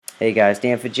Hey guys,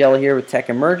 Dan Fagella here with Tech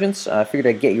Emergence. I figured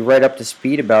I'd get you right up to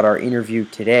speed about our interview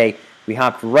today. We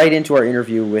hopped right into our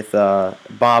interview with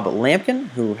Bob Lampkin,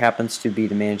 who happens to be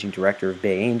the managing director of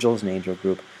Bay Angels, an angel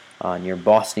group near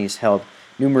Boston. He's held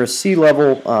numerous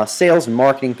C-level sales and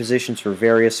marketing positions for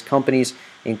various companies,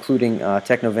 including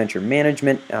Techno Venture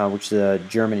Management, which is a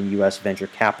German and U.S. venture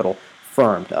capital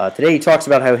firm. Today he talks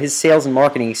about how his sales and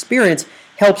marketing experience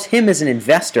helps him as an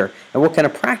investor and what kind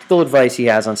of practical advice he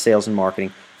has on sales and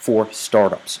marketing for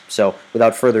startups. So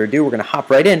without further ado, we're going to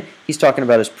hop right in. He's talking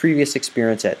about his previous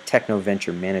experience at Techno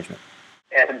Venture Management.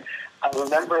 And I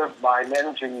remember my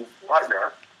managing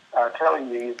partner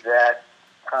telling me that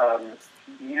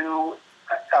you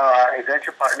are a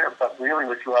venture partner, but really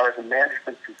what you are is a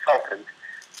management consultant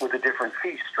with a different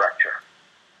fee structure.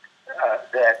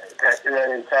 That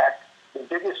in fact, the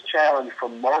biggest challenge for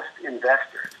most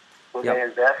investors when they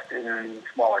invest in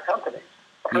smaller companies,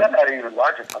 or for that matter, even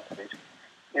larger companies,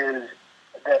 is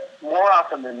that more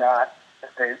often than not,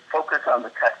 they focus on the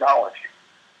technology.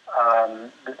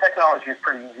 The technology is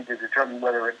pretty easy to determine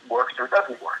whether it works or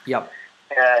doesn't work. Yep.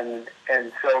 And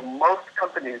so most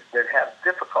companies that have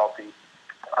difficulty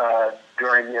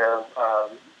during their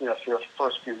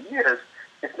first few years,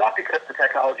 it's not because the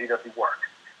technology doesn't work.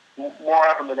 More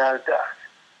often than not, it does.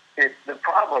 The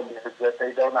problem is that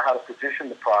they don't know how to position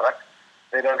the product.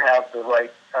 They don't have the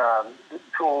right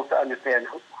tools to understand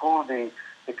who the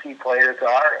key players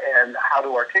are and how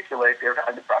to articulate their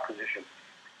value proposition.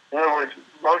 In other words,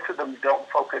 most of them don't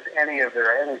focus any of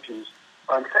their energies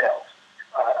on sales.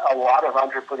 A lot of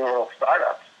entrepreneurial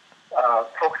startups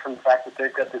focus on the fact that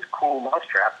they've got this cool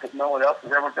mousetrap that no one else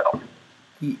has ever built.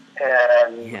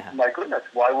 And my goodness,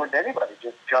 why wouldn't anybody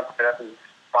just jump up and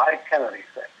buy 10 of these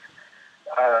things?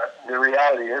 The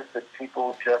reality is that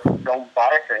people just don't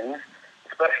buy things,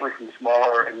 especially from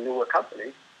smaller and newer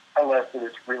companies, unless it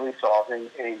is really solving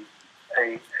a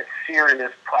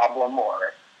serious problem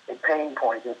or a pain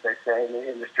point, as they say in the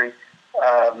industry,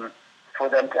 for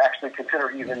them to actually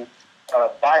consider even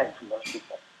buying from those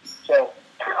people. So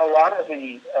a lot of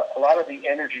the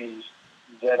energies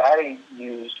that I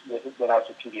used when I was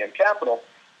at TDM Capital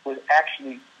was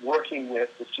actually working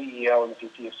with the CEO and the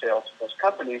VP of sales of those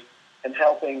companies and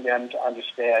helping them to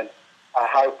understand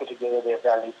how to put together their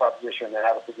value proposition and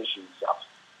how to position themselves.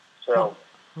 So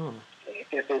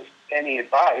if there's any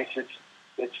advice, it's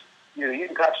you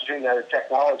can concentrate on the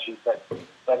technology, but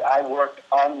I worked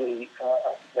on the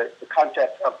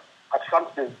concept of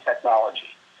assumptive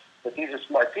technology. That these are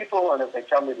smart people, and if they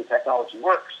tell me the technology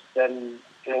works, then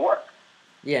it'll work.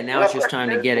 Yeah, now it's just time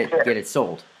to get it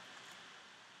sold.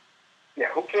 Yeah,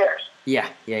 who cares? Yeah.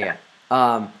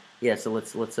 So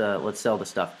let's sell the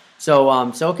stuff. So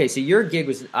okay, so your gig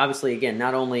was obviously, again,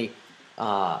 not only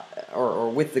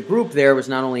or with the group there, was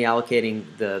not only allocating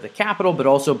the capital, but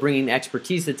also bringing the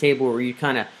expertise to the table, where you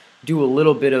kind of do a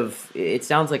little bit of, it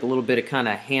sounds like a little bit of kind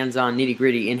of hands-on,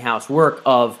 nitty-gritty in-house work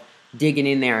of digging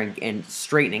in there and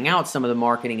straightening out some of the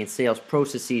marketing and sales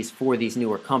processes for these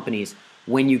newer companies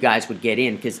when you guys would get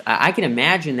in, because I can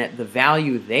imagine that the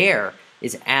value there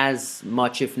is as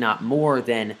much, if not more,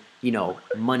 than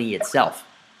money itself.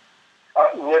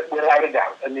 Without a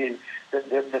doubt. I mean,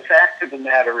 the fact of the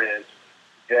matter is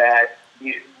that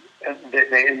the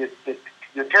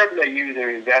term they use in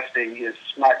investing is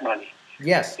smart money.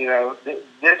 Yes. There's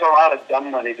a lot of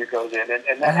dumb money that goes in,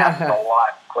 and that happens a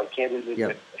lot, quite candidly,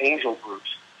 with angel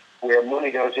groups, where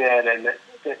money goes in and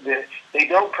they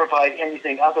don't provide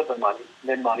anything other than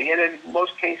money. And in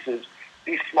most cases,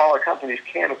 these smaller companies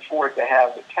can't afford to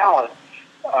have the talent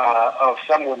of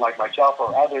someone like myself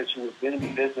or others who have been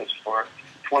in business for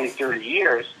 20, 30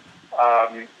 years.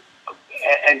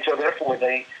 And so therefore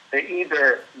they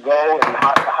either go and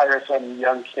hire some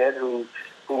young kid who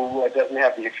doesn't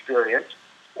have the experience,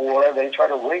 or they try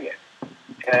to wing it.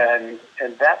 And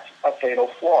that's a fatal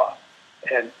flaw.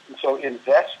 And so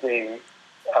investing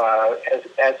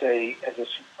as a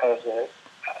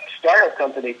startup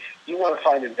company, you want to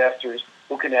find investors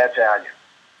who can add value.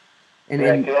 And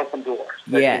that can open doors.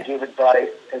 That can give advice,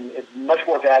 and it's much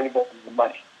more valuable than the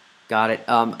money. Got it.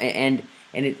 And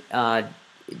it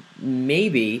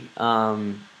maybe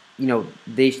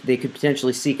they could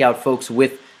potentially seek out folks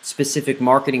with specific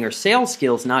marketing or sales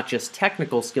skills, not just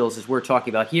technical skills as we're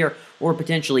talking about here, or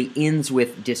potentially ins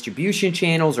with distribution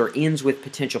channels or ins with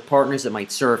potential partners that might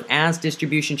serve as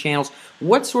distribution channels.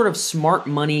 What sort of smart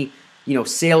money,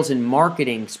 sales and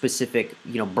marketing specific,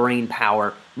 brain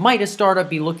power might a startup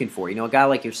be looking for? A guy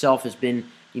like yourself has been,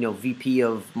 VP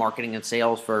of marketing and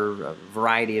sales for a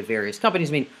variety of various companies.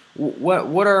 I mean,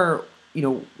 what are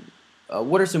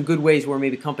some good ways where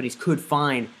maybe companies could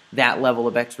find that level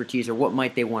of expertise, or what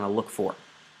might they want to look for?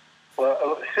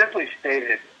 Well, simply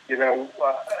stated, an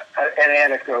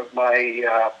anecdote.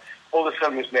 My oldest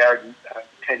son was married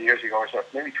 10 years ago or so,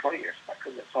 maybe 20 years. My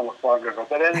goodness, almost longer ago.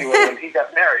 But anyway, when he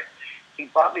got married, he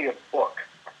bought me a book.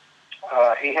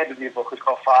 He had to be a book. It was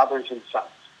called Fathers and Sons.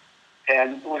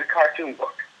 And it was a cartoon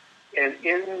book. And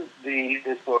in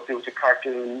this book, there was a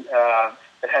cartoon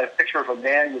that had a picture of a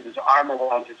man with his arm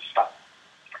around his son.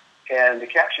 And the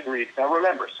caption reads, "Now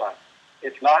remember, son,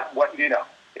 it's not what you know,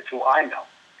 it's who I know."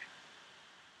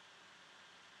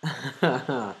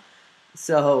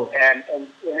 So, and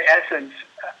in essence,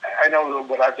 I know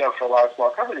what I've done for a lot of small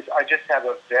companies. I just have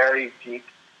a very deep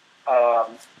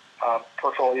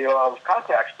portfolio of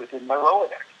contacts within my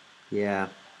Rolodex. yeah.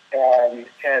 And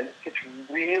it's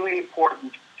really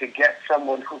important to get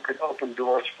someone who can open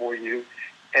doors for you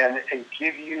and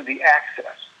give you the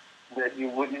access that you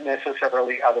wouldn't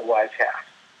necessarily otherwise have.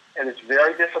 And it's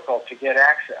very difficult to get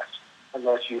access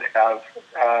unless you have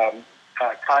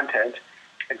content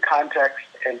and context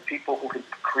and people who can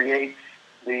create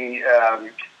the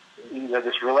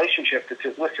this relationship that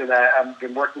says, listen, I've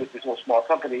been working with this little small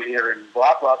company here and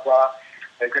blah, blah, blah.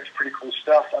 They've got some pretty cool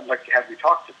stuff. I'd like to have you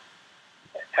talk to them.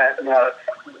 And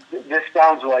this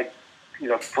sounds like,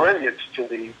 brilliance to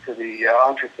the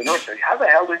entrepreneur. Say, how the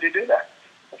hell did you do that?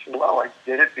 I said, well, I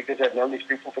did it because I've known these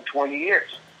people for 20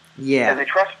 years. Yeah. And they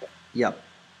trust me. Yep.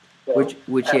 So, Which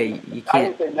you can't. I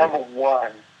would say number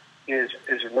one is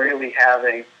really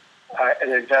having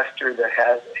an investor that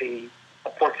has a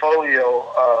portfolio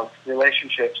of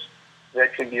relationships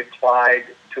that can be applied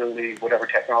to whatever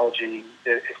technology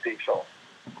is being sold.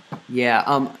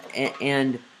 Yeah.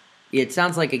 And it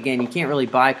sounds like, again, you can't really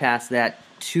bypass that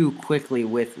too quickly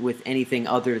with anything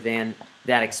other than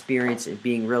that experience of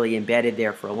being really embedded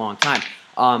there for a long time.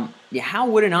 How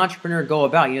would an entrepreneur go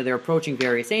about? They're approaching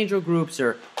various angel groups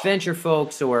or venture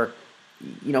folks or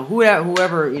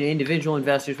whoever, individual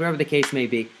investors, whatever the case may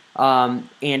be, and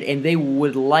they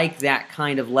would like that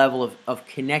kind of level of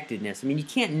connectedness. I mean, you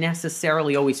can't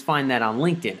necessarily always find that on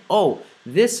LinkedIn. Oh,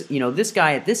 this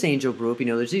guy at this angel group,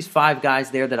 there's these 5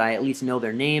 guys there that I at least know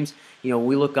their names.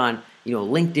 We look on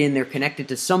LinkedIn, they're connected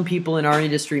to some people in our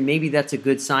industry. Maybe that's a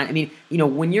good sign. I mean,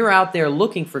 when you're out there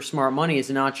looking for smart money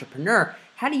as an entrepreneur,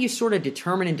 how do you sort of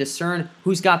determine and discern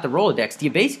who's got the Rolodex? Do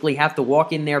you basically have to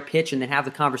walk in there, pitch, and then have the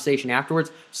conversation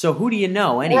afterwards? So who do you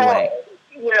know anyway?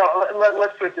 Well,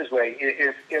 let's put it this way.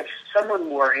 If someone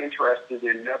were interested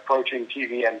in approaching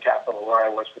TVM Capital, where I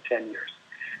was for 10 years,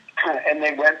 and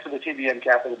they went to the TVM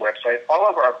Capital website, all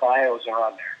of our bios are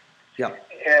on there. Yeah.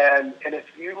 And if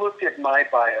you looked at my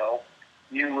bio,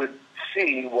 you would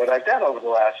see what I've done over the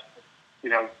last,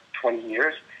 20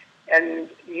 years. And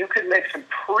you could make some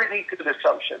pretty good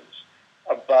assumptions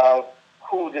about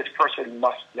who this person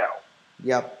must know.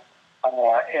 Yep.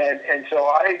 And so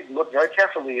I look very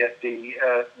carefully at the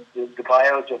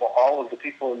bios of all of the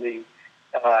people in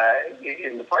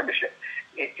the partnership.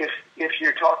 If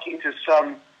you're talking to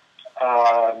some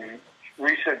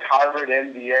recent Harvard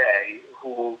MBA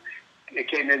who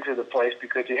came into the place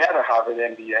because he had a Harvard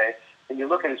MBA, and you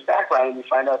look at his background and you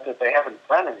find out that they haven't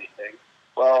done anything,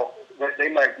 well, they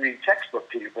might read textbook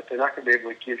to you, but they're not going to be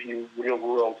able to give you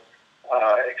real-world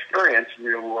experience,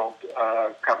 real-world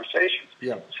conversations.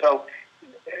 Yeah. So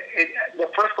the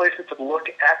first place is to look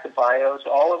at the bios.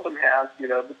 All of them have,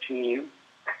 the team,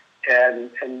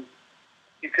 and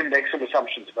you can make some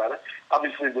assumptions about it.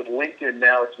 Obviously, with LinkedIn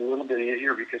now, it's a little bit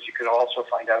easier because you can also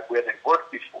find out where they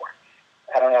worked before.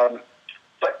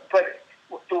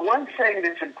 But the one thing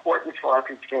that's important for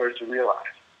entrepreneurs to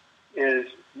realize is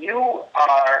you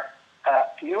are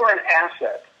an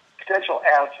asset, potential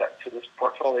asset to this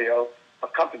portfolio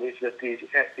of companies that these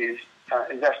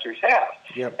investors have.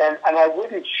 Yep. And I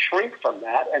wouldn't shrink from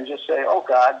that and just say, oh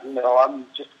God, I'm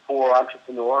just a poor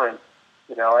entrepreneur and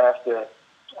I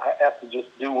have to just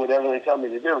do whatever they tell me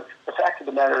to do. The fact of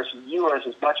the matter is you are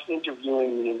as much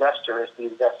interviewing the investor as the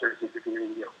investor is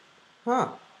interviewing you. Huh.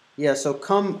 Yeah, so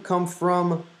come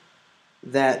from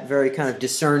that very kind of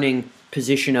discerning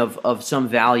position of some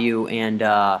value and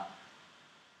of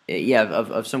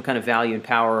some kind of value and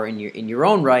power in your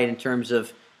own right in terms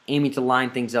of aiming to line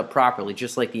things up properly,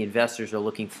 just like the investors are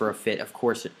looking for a fit. Of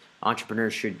course,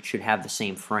 entrepreneurs should have the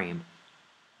same frame.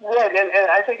 Right,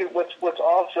 and I think what's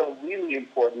also really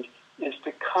important is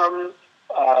to come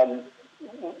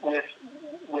with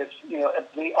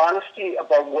the honesty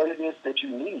about what it is that you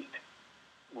need.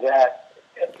 That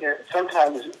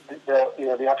sometimes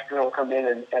the entrepreneur will come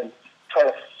in and try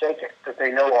to fake it that they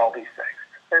know all these things,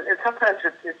 and sometimes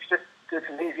it's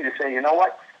easy to say, you know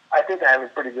what, I think I have a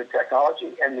pretty good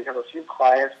technology, and we have a few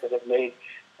clients that have made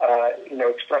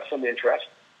expressed some interest,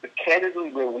 but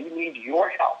candidly, where we need your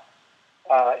help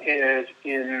is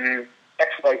in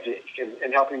XYZ,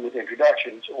 in helping with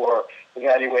introductions or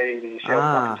evaluating the sales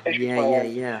compensation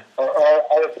plan or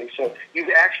other things. So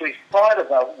you've actually thought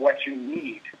about what you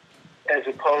need as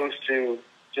opposed to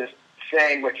just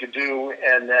saying what you do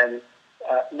and then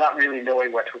not really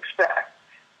knowing what to expect.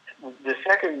 The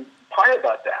second part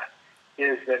about that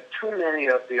is that too many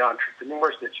of the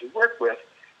entrepreneurs that you work with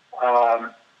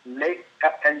make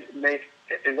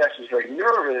investors very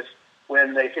nervous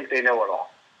when they think they know it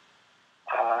all,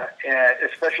 and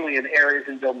especially in areas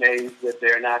and domains that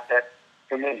they're not that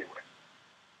familiar with.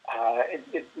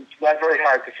 It's not very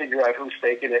hard to figure out who's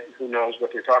taking it and who knows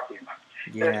what they're talking about.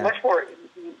 Yeah. It's much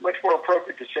more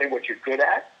appropriate to say what you're good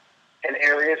at and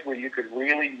areas where you could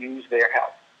really use their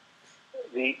help.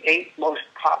 The 8 most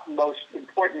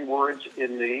important words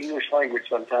in the English language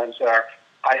sometimes are,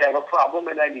 I have a problem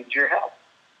and I need your help.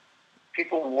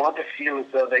 People want to feel as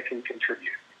though they can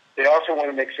contribute. They also want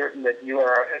to make certain that you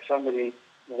are somebody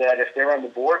that if they're on the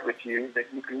board with you, that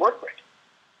you can work with.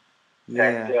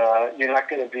 Yeah. That you're not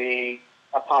going to be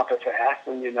a pompous ass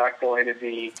and you're not going to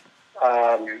be,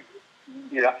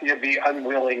 you'll be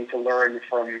unwilling to learn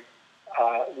from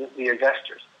the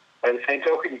investors. By the same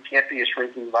token, you can't be a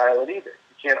shrinking violet either.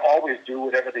 You can't always do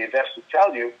whatever the investors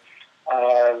tell you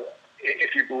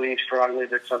if you believe strongly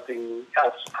that something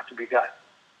else ought to be done.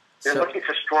 They're looking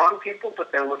for strong people,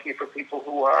 but they're looking for people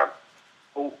who are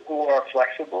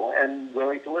flexible and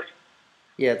willing to listen.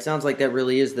 Yeah, it sounds like that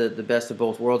really is the best of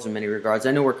both worlds in many regards.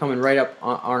 I know we're coming right up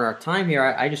on our time here.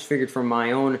 I just figured from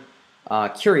my own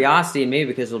curiosity, and maybe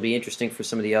because it'll be interesting for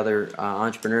some of the other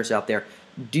entrepreneurs out there,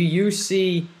 do you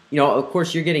see, of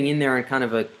course you're getting in there on kind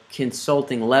of a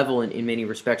consulting level in many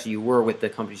respects you were with the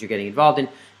companies you're getting involved in.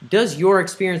 Does your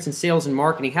experience in sales and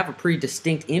marketing have a pretty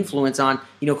distinct influence on,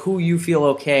 who you feel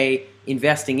okay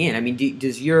investing in? I mean,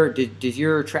 does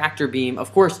your tractor beam,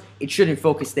 of course, it shouldn't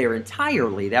focus there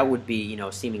entirely. That would be,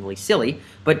 seemingly silly.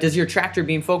 But does your tractor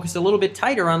beam focus a little bit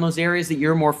tighter on those areas that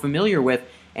you're more familiar with?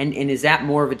 And is that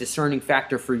more of a discerning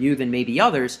factor for you than maybe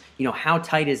others? How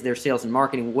tight is their sales and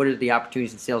marketing? What are the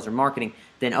opportunities in sales and marketing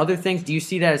than other things? Do you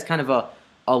see that as kind of a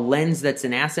lens that's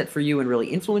an asset for you and really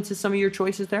influences some of your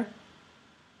choices there?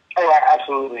 Oh,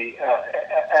 absolutely.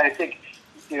 And I think,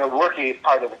 working as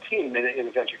part of a team in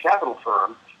a venture capital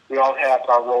firm, we all have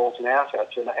our roles and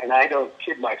assets. And I don't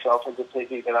kid myself into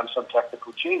thinking that I'm some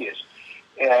technical genius.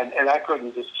 And I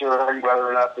couldn't discern whether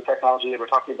or not the technology they were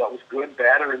talking about was good,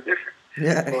 bad, or indifferent.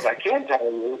 Yeah. What I can tell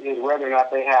you is whether or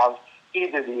not they have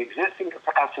either the existing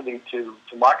capacity to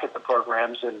market the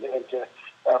programs and to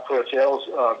put a sales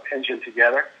engine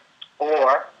together,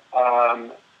 or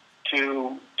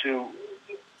to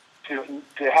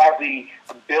have the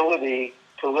ability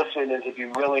to listen and to be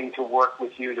willing to work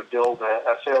with you to build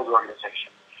a sales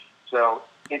organization. So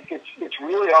it's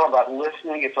really all about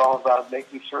listening. It's all about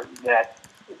making certain that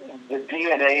the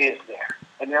DNA is there.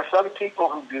 And there are some people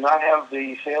who do not have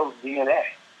the sales DNA,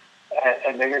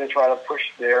 and they're going to try to push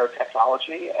their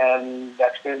technology, and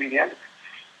that's going to be the end of it.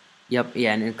 Yep,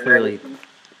 yeah, and clearly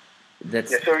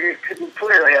that's... Yeah, so it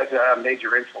clearly has a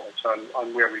major influence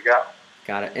on where we go.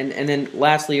 Got it. And then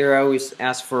lastly, I always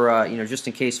ask for, just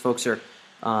in case folks are,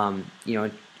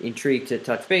 intrigued to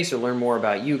touch base or learn more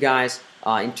about you guys,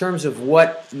 in terms of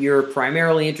what you're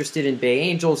primarily interested in Bay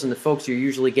Angels and the folks you're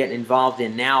usually getting involved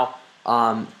in now,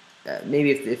 maybe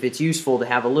if it's useful to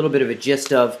have a little bit of a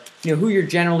gist of, who you're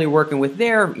generally working with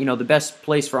there, the best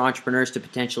place for entrepreneurs to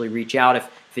potentially reach out if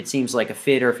it seems like a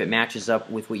fit or if it matches up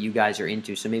with what you guys are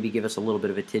into. So maybe give us a little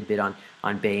bit of a tidbit on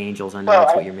Bay Angels. I know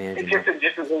that's what you're managing.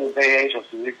 Just as in Bay Angels,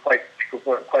 to be quite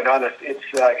honest, it's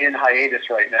in hiatus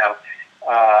right now.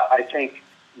 I think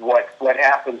what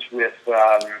happens with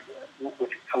a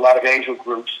lot of angel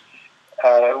groups,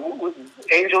 for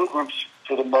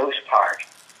the most part,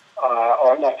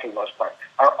 or not for the most part,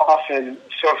 are often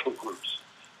social groups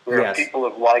where people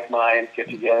of like mind get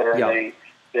together and they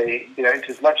it's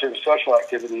as much of a social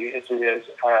activity as it is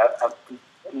a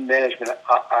management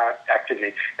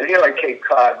activity. And here on Cape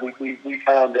Cod, we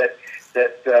found that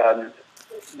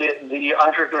the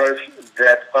entrepreneurs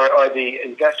that are the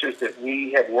investors that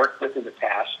we have worked with in the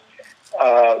past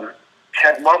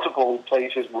have multiple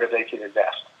places where they can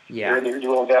invest. Yeah. They're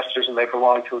individual investors and they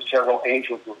belong to several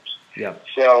angel groups. Yeah.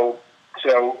 So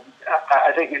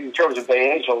I think in terms of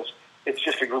Bay Angels, it's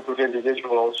just a group of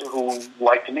individuals who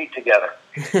like to meet together.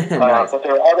 Nice. But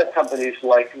there are other companies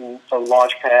like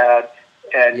Launchpad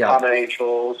and Common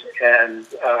Angels and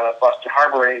Boston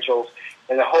Harbor Angels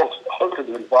and a whole host of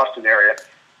them in the Boston area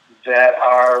that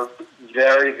are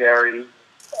very, very,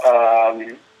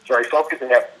 very focused. They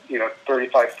have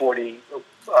 35, 40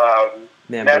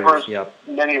 members. Yep.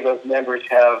 Many of those members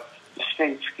have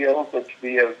distinct skills that could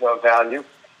be of value.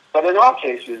 But in all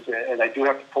cases, and I do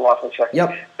have to pull off a second,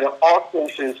 Yep. in all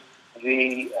cases,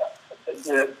 the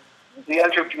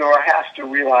entrepreneur has to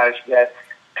realize that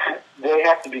they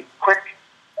have to be quick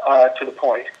to the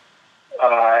point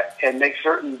and make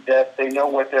certain that they know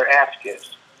what their ask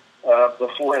is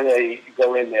before they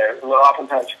go in there. Well,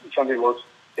 oftentimes, somebody will,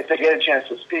 if they get a chance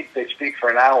to speak, they speak for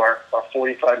an hour or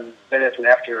 45 minutes, and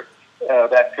after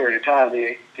that period of time,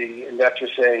 the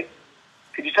investors say,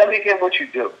 "Could you tell me again what you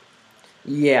do?"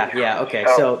 Yeah, okay.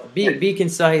 So be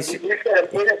concise. You've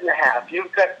got a minute and a half.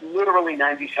 You've got literally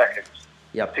 90 seconds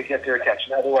Yep. to get their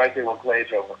attention. Otherwise, they will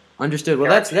glaze over. Understood.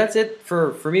 Well, that's it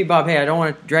for me, Bob. Hey, I don't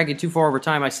want to drag you too far over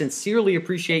time. I sincerely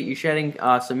appreciate you shedding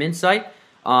some insight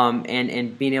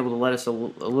and being able to let us a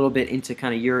little bit into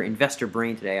kind of your investor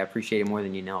brain today. I appreciate it more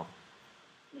than you know.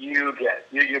 You bet.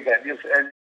 You bet.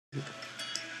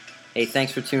 Hey,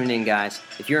 thanks for tuning in, guys.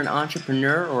 If you're an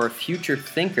entrepreneur or a future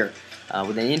thinker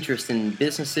with an interest in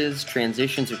businesses,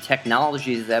 transitions, or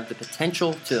technologies that have the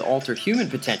potential to alter human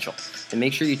potential, then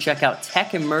make sure you check out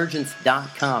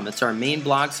techemergence.com. It's our main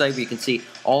blog site where you can see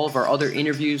all of our other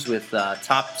interviews with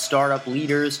top startup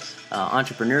leaders,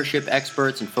 entrepreneurship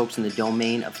experts, and folks in the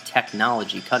domain of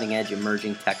technology, cutting-edge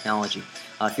emerging technology.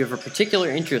 If you have a particular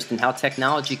interest in how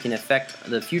technology can affect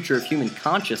the future of human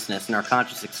consciousness and our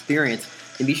conscious experience,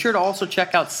 then be sure to also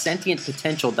check out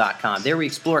sentientpotential.com. There we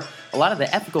explore a lot of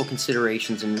the ethical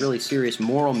considerations and really serious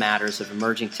moral matters of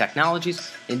emerging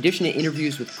technologies, in addition to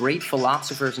interviews with great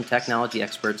philosophers and technology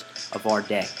experts of our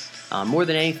day. More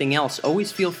than anything else,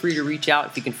 always feel free to reach out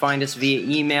if you can find us via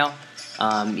email.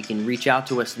 You can reach out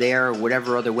to us there or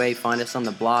whatever other way. Find us on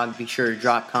the blog. Be sure to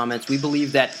drop comments. We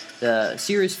believe that the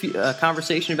serious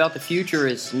conversation about the future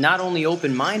is not only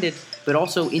open-minded, but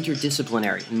also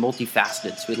interdisciplinary and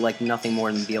multifaceted. So we'd like nothing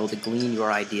more than to be able to glean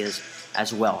your ideas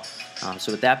as well.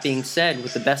 So with that being said,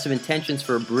 with the best of intentions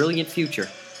for a brilliant future,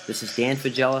 this is Dan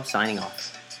Faggella signing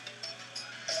off.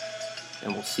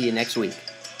 And we'll see you next week.